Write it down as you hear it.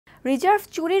Reserve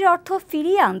চুরির অর্থ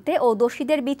ফিরিয়ে আনতে ও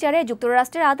দোষীদের বিচারে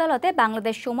যুক্তরাষ্ট্রের আদালতে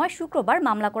বাংলাদেশ সময় শুক্রবার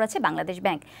মামলা করেছে বাংলাদেশ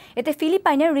ব্যাংক। এতে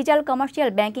ফিলিপাইনের রিজাল কমার্শিয়াল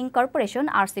ব্যাংকিং কর্পোরেশন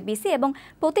আরসিবিসি এবং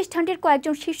প্রতিষ্ঠানটির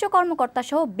কয়েকজন শীর্ষ কর্মকর্তা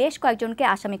সহ বেশ কয়েকজনকে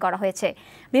আসামি করা হয়েছে।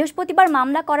 বৃহস্পতিবার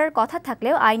মামলা করার কথা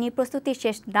থাকলেও আইনি প্রস্তুতি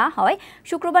শেষ না হয়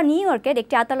শুক্রবার নিউ ইয়র্কের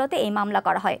একটি আদালতে এই মামলা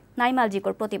করা হয়। নাইমাল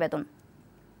জিকোর প্রতিবেদন।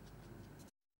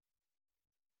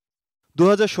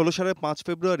 2016 সালের 5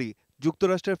 ফেব্রুয়ারি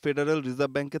যুক্তরাষ্ট্রের ফেডারেল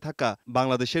রিজার্ভ ব্যাংকে থাকা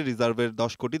বাংলাদেশের রিজার্ভের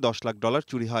 10 কোটি 10 লাখ ডলার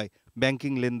চুরি হয়।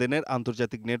 ব্যাংকিং লেনদেনের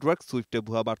আন্তর্জাতিক নেটওয়ার্ক সুইফটে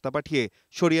ভুয়া বার্তা পাঠিয়ে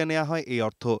সরিয়ে নেওয়া হয় এই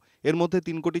অর্থ। এর মধ্যে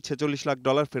 3 কোটি 46 লাখ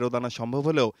ডলার ফেরত আনা সম্ভব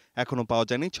হলেও এখনও পাওয়া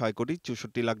যায়নি 6 কোটি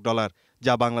 64 লাখ ডলার,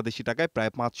 যা বাংলাদেশি টাকায়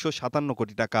প্রায় 557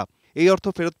 কোটি টাকা। এই অর্থ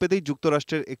ফেরত পেতেই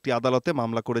যুক্তরাষ্ট্রের একটি আদালতে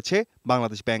মামলা করেছে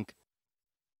বাংলাদেশ ব্যাংক।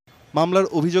 মামলার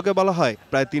অভিযোগে বলা হয়,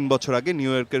 প্রায় 3 বছর আগে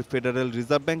নিউ ইয়র্কের ফেডারেল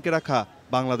রিজার্ভ ব্যাংকে রাখা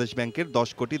বাংলাদেশ ব্যাংকের 10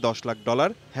 কোটি 10 লাখ ডলার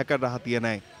হ্যাকাররা হাতিয়ে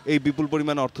নেয়। এই বিপুল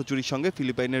পরিমাণ অর্থ চুরির সঙ্গে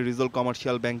ফিলিপাইনের রিজাল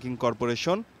কমার্শিয়াল ব্যাংকিং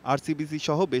কর্পোরেশন আরসিবিসি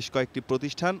সহ বেশ কয়েকটি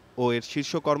প্রতিষ্ঠান ও এর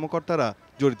শীর্ষ কর্মকর্তারা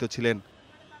জড়িত ছিলেন।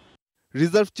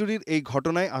 রিজার্ভ চুরির এই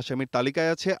ঘটনায় আসামির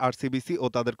তালিকায় আছে আরসিবিসি ও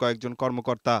তাদের কয়েকজন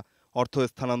কর্মকর্তা, অর্থ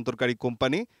স্থানান্তরকারী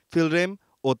কোম্পানি ফিলরেম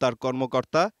ও তার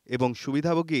কর্মকর্তা এবং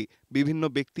সুবিধাভোগী বিভিন্ন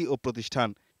ব্যক্তি ও প্রতিষ্ঠান।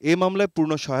 এ মামলায়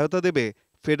পূর্ণ সহায়তা দেবে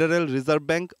federal reserve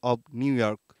bank of new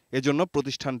York. এজন্য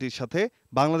প্রতিষ্ঠানটির সাথে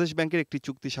বাংলাদেশ ব্যাংকের একটি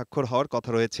চুক্তি স্বাক্ষর হওয়ার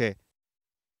কথা রয়েছে।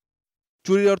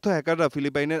 চুরির অর্থ হ্যাকাররা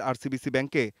ফিলিপাইনের আরসিবিসি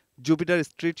ব্যাংকে জুপিটার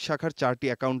স্ট্রিট শাখার 4টি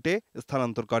অ্যাকাউন্টে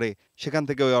স্থানান্তর করে। সেখান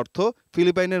থেকে ওই অর্থ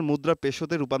ফিলিপাইনের মুদ্রা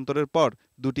পেসোতে রূপান্তরের পর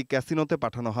 2টি ক্যাসিনোতে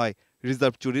পাঠানো হয়।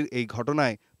 রিজার্ভ চুরির এই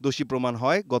ঘটনায় দোষী প্রমাণ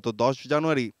হয় গত 10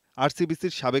 জানুয়ারি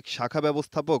আরসিবিসির সাবেক শাখা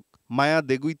ব্যবস্থাপক মায়া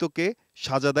দেগুইতোকে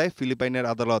সাজা দেয় ফিলিপাইনের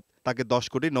আদালত। তাকে 10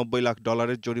 কোটি 90 লাখ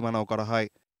ডলারের জরিমানাও করা হয়।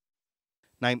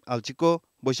 নাইম আলচিকো,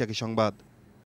 বৈশাখী সংবাদ।